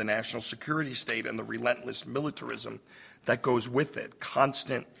rehabilitation of the national security state and the relentless militarism that goes with it,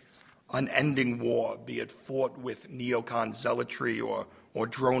 constant, unending war, be it fought with neocon zealotry or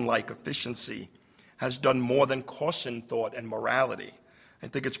drone-like efficiency, has done more than coarsen thought and morality. I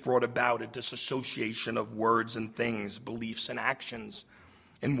think it's brought about a disassociation of words and things, beliefs and actions,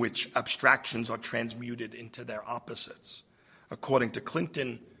 in which abstractions are transmuted into their opposites. According to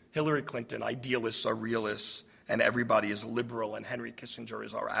Clinton, Hillary Clinton, idealists are realists, and everybody is liberal, and Henry Kissinger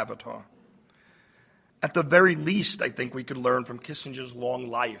is our avatar. At the very least, I think we could learn from Kissinger's long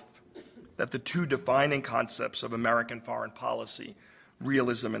life that the two defining concepts of American foreign policy,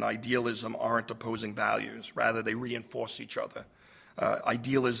 realism and idealism, aren't opposing values. Rather, they reinforce each other.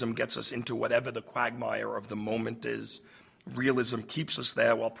 Idealism gets us into whatever the quagmire of the moment is. Realism keeps us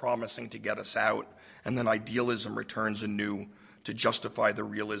there while promising to get us out. And then idealism returns anew to justify the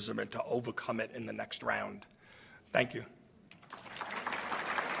realism and to overcome it in the next round. Thank you.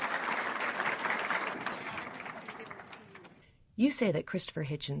 You say that Christopher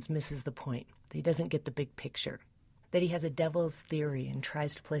Hitchens misses the point, that he doesn't get the big picture, that he has a devil's theory and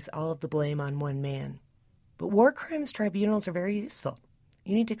tries to place all of the blame on one man. But war crimes tribunals are very useful.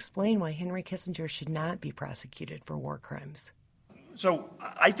 You need to explain why Henry Kissinger should not be prosecuted for war crimes. So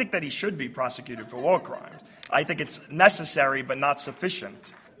I think that he should be prosecuted for war crimes. I think it's necessary but not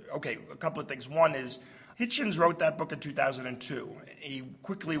sufficient. Okay, a couple of things. One is Hitchens wrote that book in 2002. He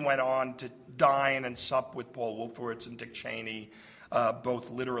quickly went on to dine and sup with Paul Wolfowitz and Dick Cheney, both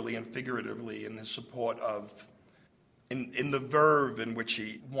literally and figuratively, in his support of, in the verve in which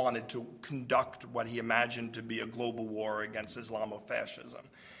he wanted to conduct what he imagined to be a global war against Islamofascism.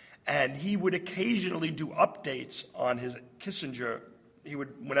 And he would occasionally do updates on his Kissinger. He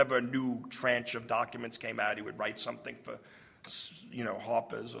would, whenever a new tranche of documents came out, he would write something for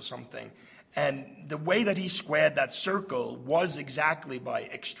Harper's or something. And the way that he squared that circle was exactly by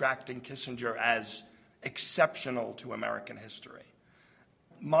extracting Kissinger as exceptional to American history.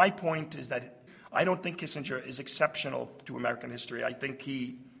 My point is that I don't think Kissinger is exceptional to American history. I think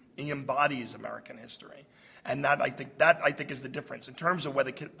he embodies American history. And that I think is the difference in terms of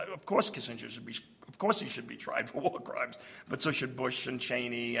whether, of course, Kissinger should be tried for war crimes, but so should Bush and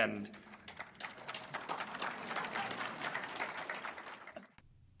Cheney and.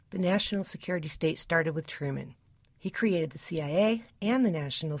 The national security state started with Truman. He created the CIA and the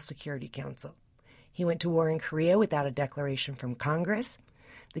National Security Council. He went to war in Korea without a declaration from Congress.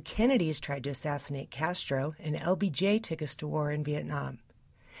 The Kennedys tried to assassinate Castro, and LBJ took us to war in Vietnam.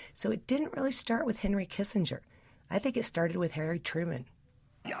 So it didn't really start with Henry Kissinger. I think it started with Harry Truman.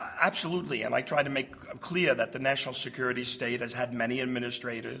 Yeah, absolutely. And I try to make clear that the national security state has had many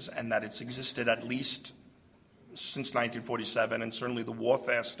administrators and that it's existed at least since 1947, and certainly the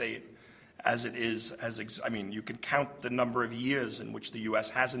warfare state as it is, you can count the number of years in which the U.S.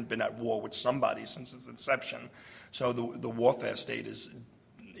 hasn't been at war with somebody since its inception. So the warfare state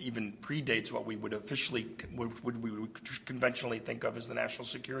even predates what we would conventionally think of as the national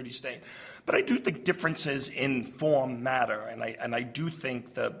security state. But I do think differences in form matter, and I do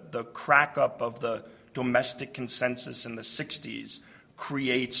think the crack up of the domestic consensus in the 60s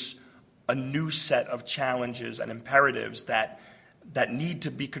creates a new set of challenges and imperatives that need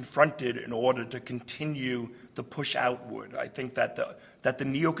to be confronted in order to continue the push outward. I think that the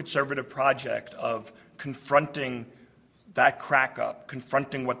neoconservative project of confronting that crack up,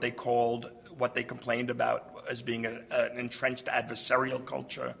 confronting what they complained about as being an entrenched adversarial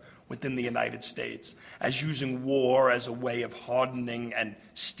culture within the United States, as using war as a way of hardening and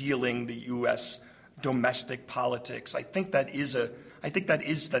stealing the U.S. domestic politics. I think that is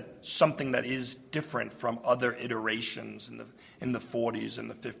something that is different from other iterations in the 40s and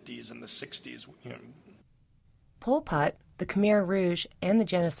the 50s and the 60s. Pol Pot, the Khmer Rouge, and the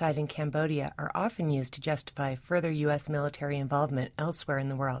genocide in Cambodia are often used to justify further U.S. military involvement elsewhere in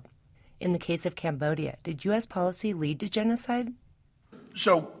the world. In the case of Cambodia, did U.S. policy lead to genocide?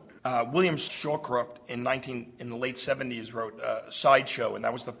 So William Shawcroft in the late 70s wrote Sideshow, and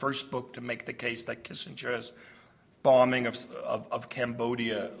that was the first book to make the case that Kissinger's bombing of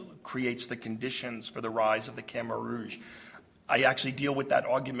Cambodia creates the conditions for the rise of the Khmer Rouge. I actually deal with that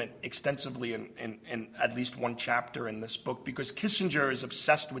argument extensively in at least one chapter in this book, because Kissinger is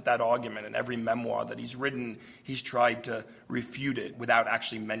obsessed with that argument. In every memoir that he's written, he's tried to refute it without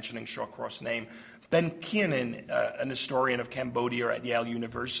actually mentioning Shawcroft's name. Ben Kiernan, an historian of Cambodia at Yale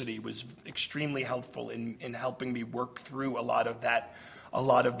University, was extremely helpful in helping me work through a lot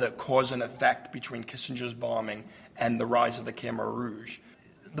of the cause and effect between Kissinger's bombing and the rise of the Khmer Rouge.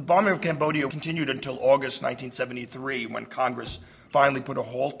 The bombing of Cambodia continued until August 1973, when Congress finally put a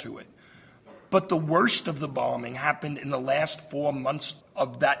halt to it. But the worst of the bombing happened in the last 4 months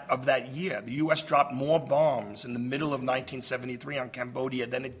of that year. The U.S. dropped more bombs in the middle of 1973 on Cambodia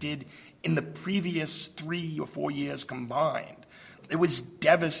than it did in the previous 3 or 4 years combined. It was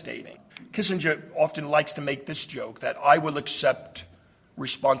devastating. Kissinger often likes to make this joke that I will accept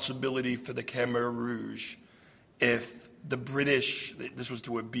responsibility for the Khmer Rouge if the British, this was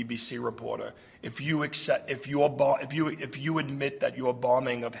to a BBC reporter, if you admit that your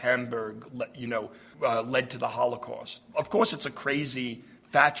bombing of Hamburg, led to the Holocaust. Of course, it's a crazy,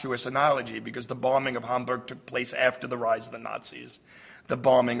 fatuous analogy, because the bombing of Hamburg took place after the rise of the Nazis. The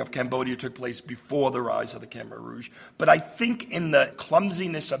bombing of Cambodia took place before the rise of the Khmer Rouge. But I think in the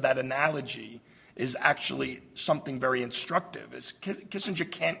clumsiness of that analogy is actually something very instructive.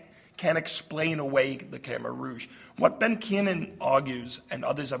 Kissinger can't explain away the Khmer Rouge. What Ben Kiernan argues, and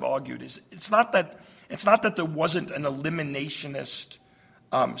others have argued, is it's not that there wasn't an eliminationist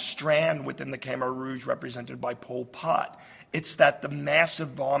strand within the Khmer Rouge represented by Pol Pot. It's that the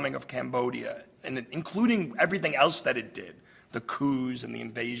massive bombing of Cambodia, and including everything else that it did, the coups and the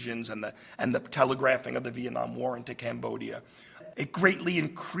invasions and the telegraphing of the Vietnam War into Cambodia, it greatly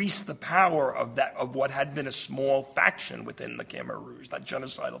increased the power of what had been a small faction within the Khmer Rouge, that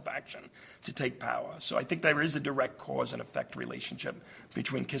genocidal faction, to take power. So I think there is a direct cause and effect relationship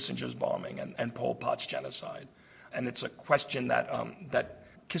between Kissinger's bombing and Pol Pot's genocide. And it's a question that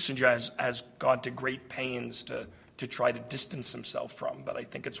Kissinger has gone to great pains to try to distance himself from, but I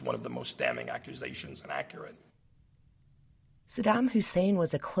think it's one of the most damning accusations and accurate. Saddam Hussein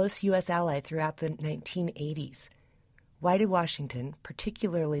was a close U.S. ally throughout the 1980s. Why did Washington,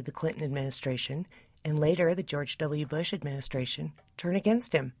 particularly the Clinton administration, and later the George W. Bush administration, turn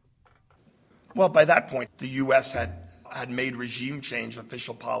against him? Well, by that point, the U.S. had made regime change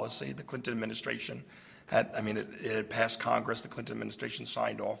official policy. The Clinton administration It had passed Congress. The Clinton administration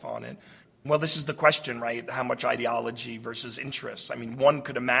signed off on it. Well, this is the question, right? How much ideology versus interests? I mean, one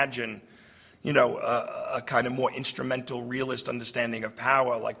could imagine, a kind of more instrumental, realist understanding of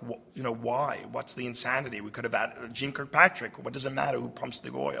power, like, why? What's the insanity? We could have added Gene Kirkpatrick. What does it matter who pumps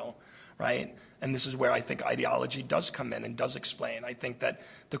the oil, right? And this is where I think ideology does come in and does explain. I think that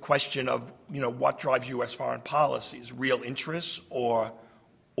the question of, what drives U.S. foreign policy is real interests or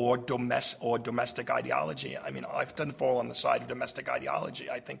domestic ideology. I mean, I often fall on the side of domestic ideology.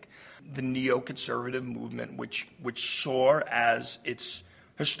 I think the neoconservative movement, which saw as its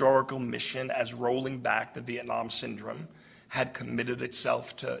historical mission as rolling back the Vietnam syndrome, had committed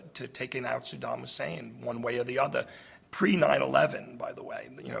itself to taking out Saddam Hussein one way or the other. Pre-9/11, by the way,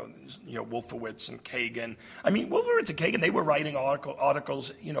 Wolfowitz and Kagan. I mean, Wolfowitz and Kagan, they were writing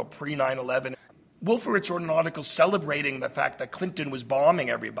articles, pre-9/11. Wolfowitz wrote an article celebrating the fact that Clinton was bombing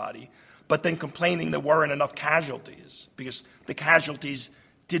everybody, but then complaining there weren't enough casualties because the casualties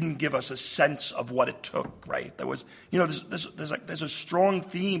didn't give us a sense of what it took, right? There was, there's a strong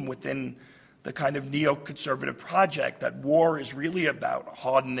theme within the kind of neoconservative project that war is really about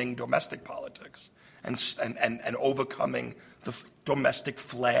hardening domestic politics and overcoming the domestic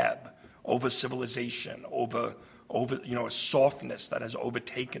flab over civilization, over a softness that has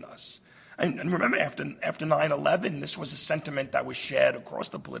overtaken us. And remember, after 9/11, this was a sentiment that was shared across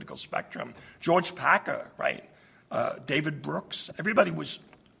the political spectrum. George Packer, right? David Brooks, everybody was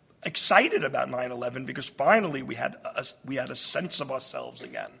excited about 9/11 because finally we had a sense of ourselves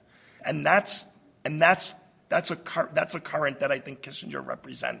again, and that's a current that I think Kissinger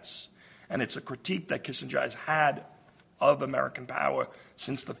represents, and it's a critique that Kissinger has had of American power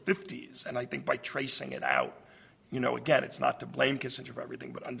since the 50s, and I think by tracing it out. Again, it's not to blame Kissinger for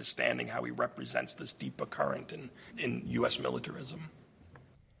everything, but understanding how he represents this deeper current in U.S. militarism.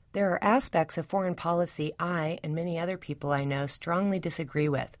 There are aspects of foreign policy I and many other people I know strongly disagree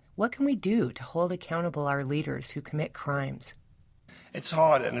with. What can we do to hold accountable our leaders who commit crimes? It's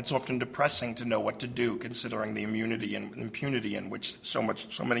hard, and it's often depressing to know what to do, considering the immunity and impunity in which so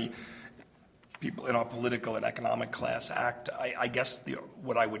many people in our political and economic class act. I guess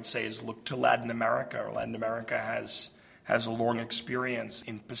what I would say is look to Latin America. Latin America has a long experience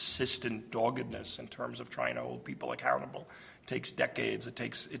in persistent doggedness in terms of trying to hold people accountable. It takes decades, it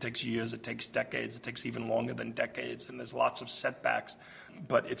takes years, it takes decades, it takes even longer than decades, and there's lots of setbacks.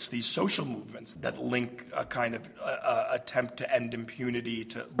 But it's these social movements that link a kind of attempt to end impunity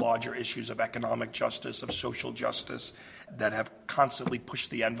to larger issues of economic justice, of social justice, that have constantly pushed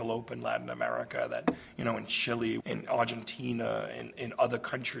the envelope in Latin America, that, in Chile, in Argentina, in other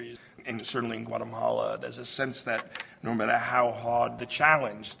countries, and certainly in Guatemala, there's a sense that no matter how hard the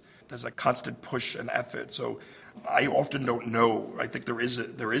challenge, there's a constant push and effort. So I often don't know. I think there is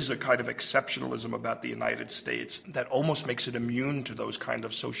a kind of exceptionalism about the United States that almost makes it immune to those kind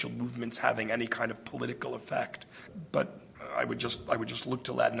of social movements having any kind of political effect. But I would just look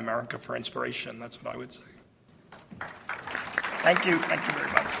to Latin America for inspiration. That's what I would say. Thank you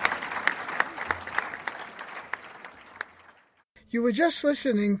very much. You were just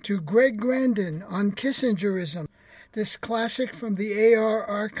listening to Greg Grandin on Kissingerism. This classic from the AR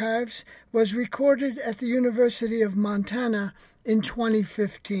archives was recorded at the University of Montana in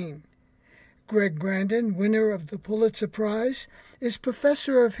 2015. Greg Grandin, winner of the Pulitzer Prize, is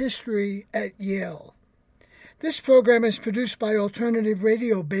professor of history at Yale. This program is produced by Alternative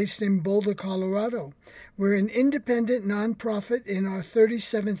Radio based in Boulder, Colorado. We're an independent nonprofit in our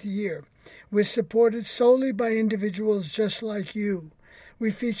 37th year. We're supported solely by individuals just like you.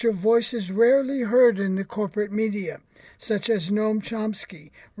 We feature voices rarely heard in the corporate media, such as Noam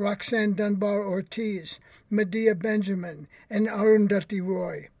Chomsky, Roxanne Dunbar-Ortiz, Medea Benjamin, and Arundhati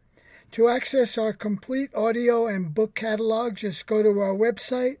Roy. To access our complete audio and book catalog, just go to our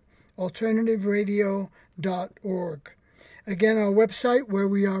website, alternativeradio.org. Again, our website where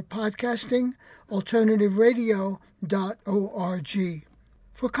we are podcasting, alternativeradio.org.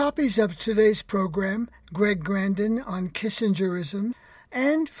 For copies of today's program, Greg Grandin on Kissingerism,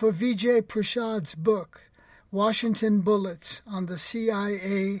 and for Vijay Prashad's book, Washington Bullets on the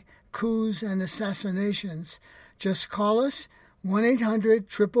CIA, Coups and Assassinations, just call us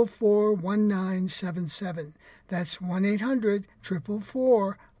 1-800-444-1977. That's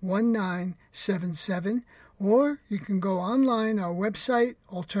 1-800-444-1977. Or you can go online, our website,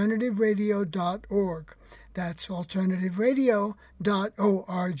 alternativeradio.org. That's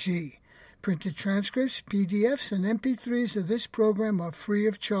alternativeradio.org. Printed transcripts, PDFs, and MP3s of this program are free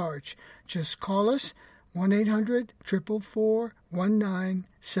of charge. Just call us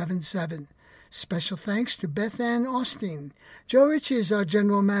 1-800-444-1977. Special thanks to Beth Ann Austin. Joe Ritchie is our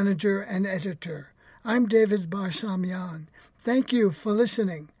general manager and editor. I'm David Barsamian. Thank you for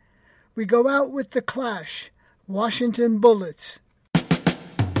listening. We go out with The Clash, Washington Bullets.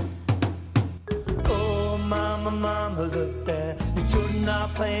 Oh, mama, mama, look there. Your children are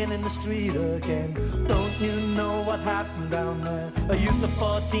playing in the street again. Don't you know what happened down there? A youth of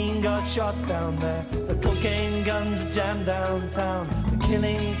 14 got shot down there. The cocaine guns jammed downtown. The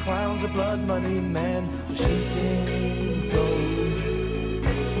killing clowns, the blood money men, the shooting flows.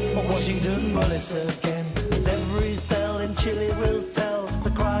 Washington bullets again. As every cell in Chile will tell the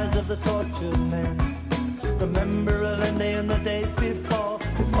cries of the tortured men. Remember Allende and the days before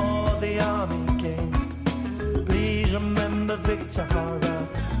the army came. Please remember Victor Jara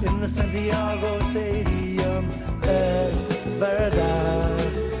in the Santiago Stadium. Es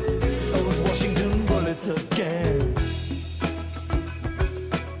verdad, those Washington bullets again.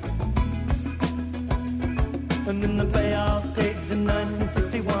 And in the Bay of Pigs in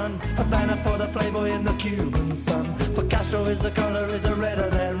 1961, Havana for the Playboy and the Cuban sun. For Castro is the color is a redder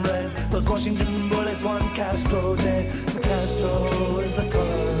than red. Those Washington bullets want Castro dead. For Castro is the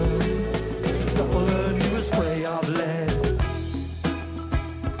color, the bullet you a spray of lead.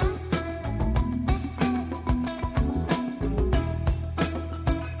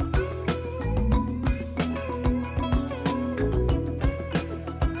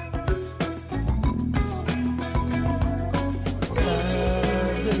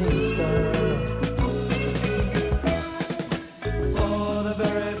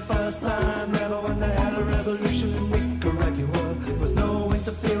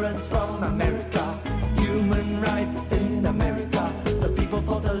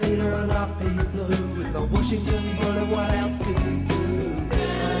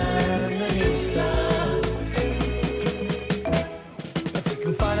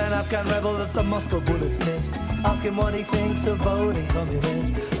 Moscow bullets missed. Ask him what he thinks of voting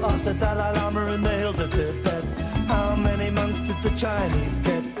communist. Ask the Dalai Lama in the hills of Tibet. How many monks did the Chinese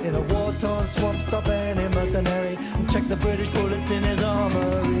get? In a war-torn swamp, stop any mercenary. And check the British bullets in his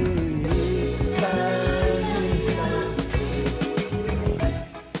armor.